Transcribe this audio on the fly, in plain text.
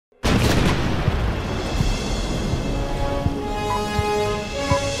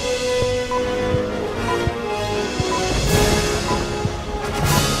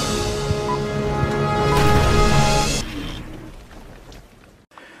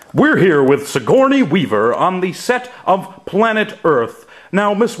We're here with Sigourney Weaver on the set of Planet Earth.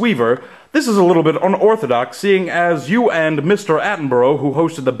 Now, Miss Weaver, this is a little bit unorthodox, seeing as you and Mr. Attenborough, who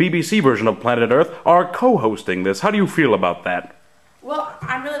hosted the BBC version of Planet Earth, are co-hosting this. How do you feel about that? Well,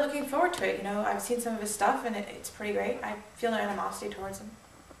 I'm really looking forward to it. You know, I've seen some of his stuff, and it's pretty great. I feel no animosity towards him.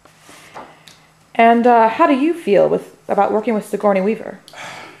 And how do you feel about working with Sigourney Weaver?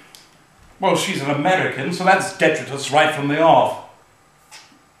 Well, she's an American, so that's detritus right from the off.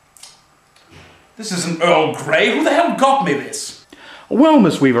 This isn't Earl Grey. Who the hell got me this? Well,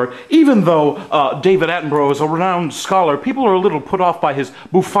 Miss Weaver, even though David Attenborough is a renowned scholar, people are a little put off by his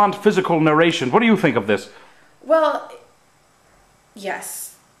bouffant physical narration. What do you think of this? Well,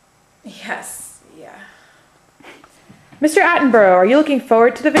 yes. Yes, yeah. Mr. Attenborough, are you looking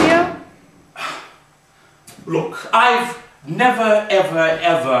forward to the video? Look, I've never,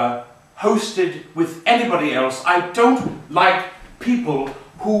 ever hosted with anybody else. I don't like people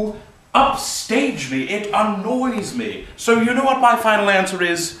who upstage me. It annoys me. So you know what my final answer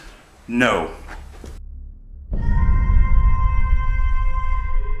is? No.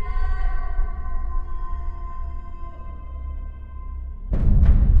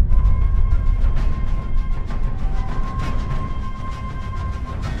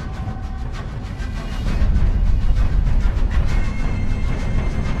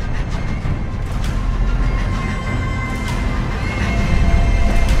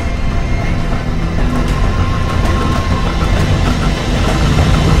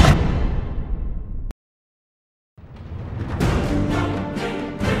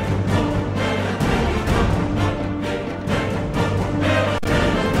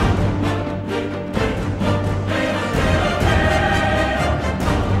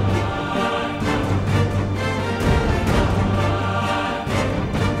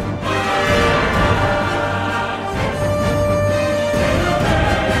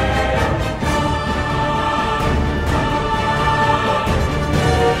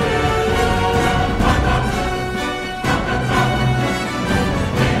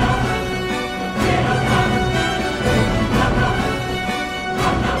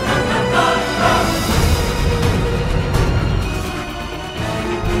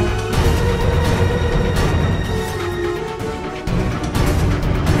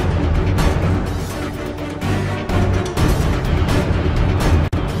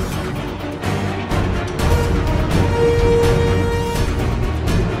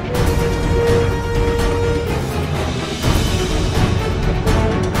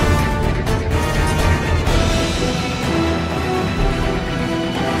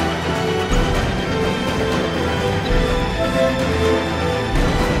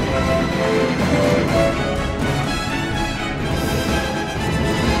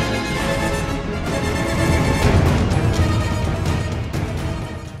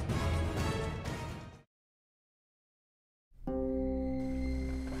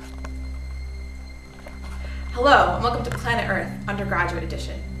 Hello, and welcome to Planet Earth, Undergraduate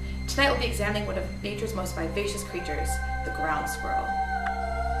Edition. Tonight we'll be examining one of nature's most vivacious creatures, the ground squirrel.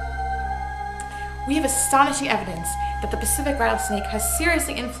 We have astonishing evidence that the Pacific rattlesnake has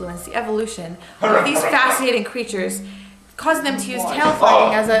seriously influenced the evolution of these fascinating creatures, causing them to use tail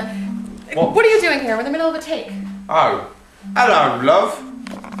flapping as a... What are you doing here? We're in the middle of a take. Oh, hello, love.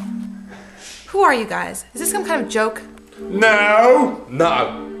 Who are you guys? Is this some kind of joke? No,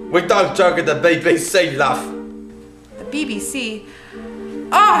 we don't joke at the BBC, love. The BBC?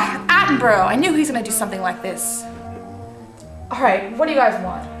 Oh, Attenborough! I knew he was going to do something like this. Alright, what do you guys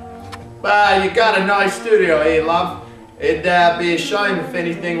want? Well, you got a nice studio here, love. It'd be a shame if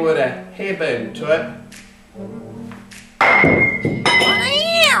anything were to happen to it.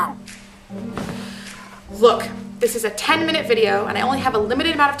 Look, this is a 10-minute video, and I only have a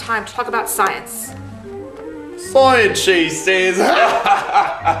limited amount of time to talk about science. Science, she says.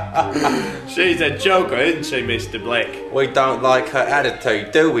 She's a joker, isn't she, Mr. Blake? We don't like her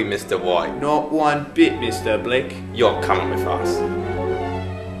attitude, do we, Mr. White? Not one bit, Mr. Blake. You're coming with us.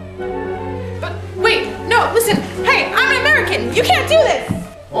 But wait, no, listen. Hey, I'm an American. You can't do this.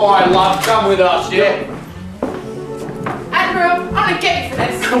 Alright, love, come with us, yeah? Attenborough, I'm gonna get you for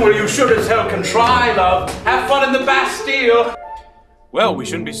this. Well, you sure as hell can try, love. Have fun in the Bastille. Well, we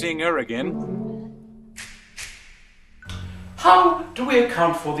shouldn't be seeing her again. How do we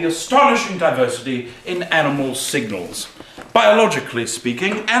account for the astonishing diversity in animal signals? Biologically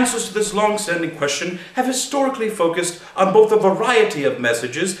speaking, answers to this long-standing question have historically focused on both the variety of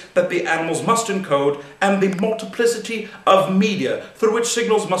messages that the animals must encode and the multiplicity of media through which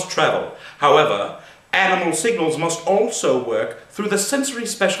signals must travel. However, animal signals must also work through the sensory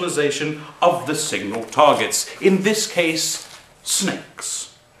specialization of the signal targets, in this case, snakes.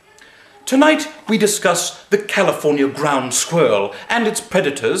 Tonight we discuss the California ground squirrel and its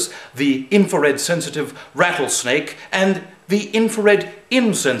predators, the infrared-sensitive rattlesnake and the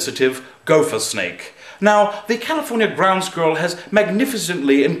infrared-insensitive gopher snake. Now, the California ground squirrel has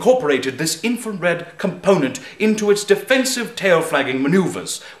magnificently incorporated this infrared component into its defensive tail-flagging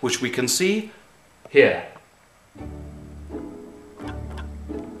maneuvers, which we can see here.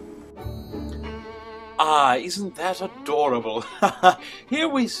 Ah, isn't that adorable? Here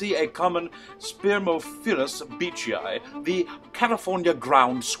we see a common Spermophilus beechii, the California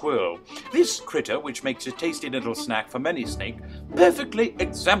ground squirrel. This critter, which makes a tasty little snack for many snakes, perfectly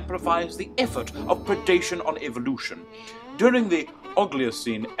exemplifies the effort of predation on evolution. During the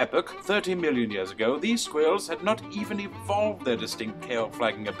Oligocene epoch, 30 million years ago, these squirrels had not even evolved their distinct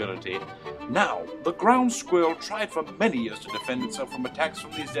tail-flagging ability. Now, the ground squirrel tried for many years to defend itself from attacks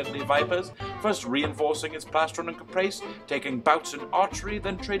from these deadly vipers, first reinforcing its plastron and caprice, taking bouts in archery,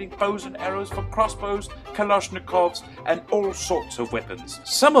 then trading bows and arrows for crossbows, kalashnikovs, and all sorts of weapons.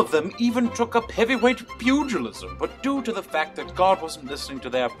 Some of them even took up heavyweight pugilism, but due to the fact that God wasn't listening to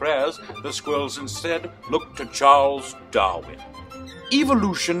their prayers, the squirrels instead looked to Charles Darwin.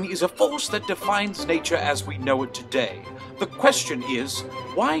 Evolution is a force that defines nature as we know it today. The question is,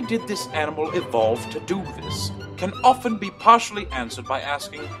 why did this animal evolve to do this? Can often be partially answered by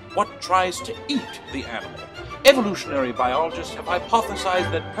asking what tries to eat the animal. Evolutionary biologists have hypothesized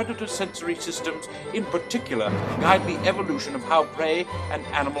that predator sensory systems in particular guide the evolution of how prey and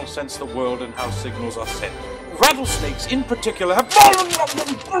animals sense the world and how signals are sent. Rattlesnakes in particular have...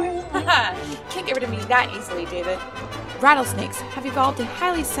 Can't get rid of me that easily, David. Rattlesnakes have evolved a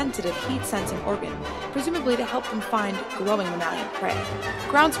highly sensitive heat-sensing organ, presumably to help them find glowing mammalian prey.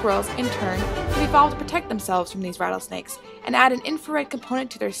 Ground squirrels, in turn, have evolved to protect themselves from these rattlesnakes and add an infrared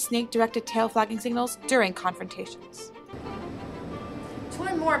component to their snake-directed tail-flagging signals during confrontations. To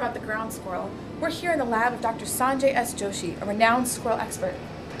learn more about the ground squirrel, we're here in the lab of Dr. Sanjay S. Joshi, a renowned squirrel expert.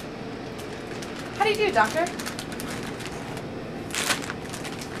 How do you do, Doctor?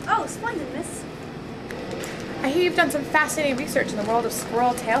 Oh, splendid, miss. I hear you've done some fascinating research in the world of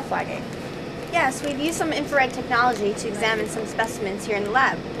squirrel tail flagging. Yes, we've used some infrared technology to examine some specimens here in the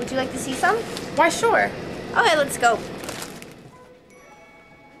lab. Would you like to see some? Why, sure. Okay, let's go.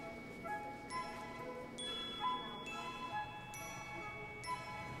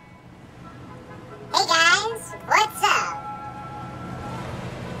 Hey guys, what's up?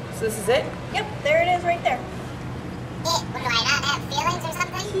 So this is it? Yep, there it is right there. What do I not have feelings or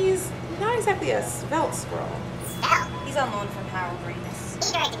something? He's not exactly a svelte squirrel. Spell. He's on loan from Harold Ramis.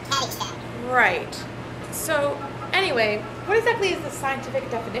 Ignorant and Caddyshack. Right. So, anyway, what exactly is the scientific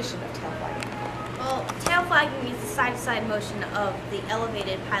definition of tail flagging? Well, tail flagging is the side-to-side motion of the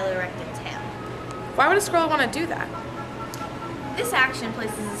elevated piloerected tail. Why would a squirrel want to do that? This action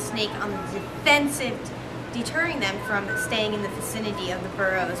places the snake on the defensive, deterring them from staying in the vicinity of the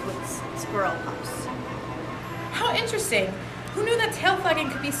burrows with squirrel pups. How interesting. Who knew that tail flagging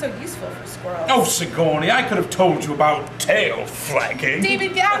could be so useful for squirrels? Oh, Sigourney, I could have told you about tail flagging.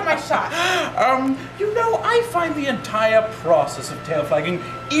 David, get out of my shot. You know, I find the entire process of tail flagging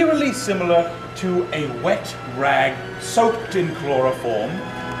eerily similar to a wet rag soaked in chloroform,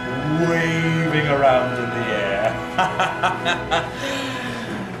 waving around in the air.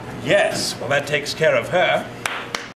 Yes, well, that takes care of her.